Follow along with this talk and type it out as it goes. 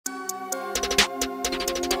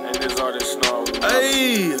all this snow.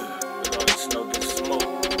 Ayy. All this snow get smoked.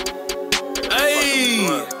 Ayy.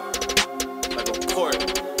 Like a port.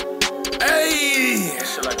 Ayy. That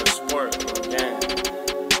shit like a sport. Gang.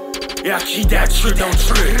 Yeah, I keep that trip, don't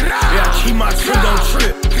trip. Yeah, I keep my trip, don't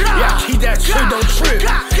trip. Yeah, I keep that trip, don't trip.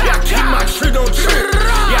 Yeah, I keep my trip, don't trip.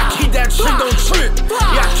 Yeah, I keep that trip, don't trip.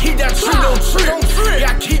 Yeah, I keep that trip, don't trip. Yeah,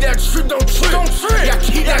 I keep that trip, don't trip. Yeah, I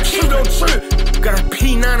keep that trip, don't trip. Got a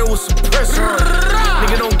P90 with suppressor on it.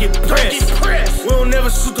 Nigga, don't get pressed. We don't never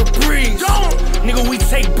shoot the breeze. Nigga, we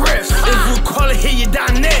take breaths. If we call it here, you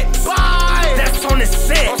die next. That's on the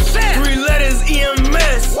set. 3 letters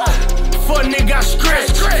EMS. Fuck nigga got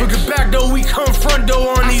stretched. Look it back though, we come front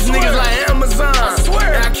door on these niggas like Amazon. I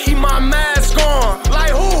swear. And I keep my mask on.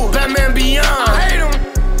 Like who? Batman Beyond. I hate him.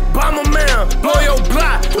 Bomber man, blow your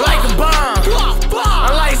block like a bomb.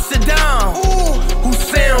 I like Saddam. Who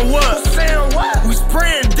saying what? We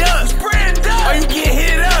spraying dust. Or you get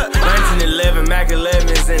hit up. 1911, Mac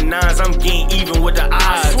 11s and 9s. I'm getting even with the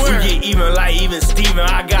odds. We get even like even Steven.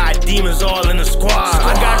 I got demons all in the squad.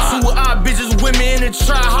 I got 2 odd bitches with me in the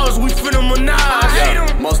try house. We finna menage. I hate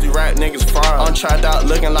them. Mostly rap niggas fraud. I'm tried out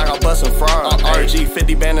looking like I'm bustin' fraud. I'm RG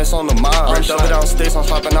 50 bandits on the mob. I'm double down sticks, I'm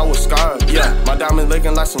slapping out with scars. Yeah, my diamond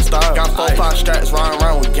looking like some stars. Got 4-5 straps riding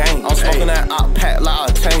around with gang. I'm smoking that op pack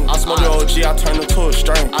like a tank. I smoke the OG, I turned into a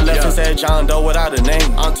strain. I left his head John Doe without a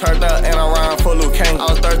name. I'm turned up and I'm riding for Luke Kane. I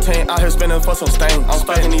was 13, out here spinning for some stain. I'm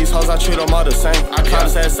fucking these hoes, I treat them all the same. I caught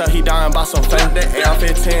his ass up, he dying by some fame. I'm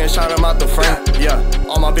 15, shot him out the frame. Yeah,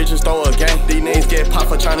 all my bitches throw a gang. These niggas get popped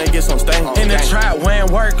for trying to get some stain. In the trap,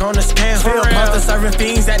 weighing work on the scale. Still posted serving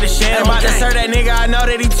fiends at the shell. About to serve that nigga, I know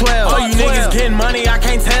that he 12. Oh, you niggas getting money, I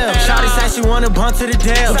can't tell. Shawty said she wanna bump to the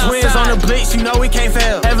Dell. Twins on the blitz, you know we can't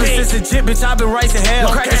fail. Ever since the jit, bitch, I been racing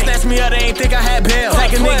hell. Cracker snatched me up, they ain't think I had bail.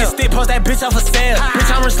 Take a nigga stick, post that bitch off for sale.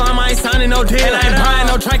 Bitch, I'm slime, I ain't signing no deal. And I ain't buying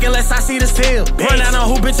no drink unless I see the seal. Run down on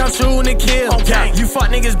who, bitch, I'm shooting to kill. You fuck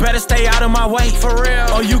niggas better stay out of my way. For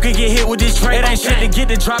real. Or you can get hit with this tray. It ain't shit to get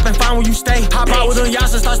the drop and find where you stay. Hop out with them y'all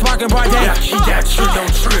and start sparking bright day. Yeah, I keep that trip,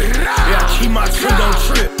 don't trip. Yeah, I keep my trip, don't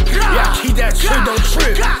trip. Yeah, I keep that trip, don't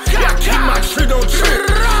trip. Yeah, I keep my trip, don't trip.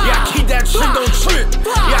 Yeah, I keep that trip,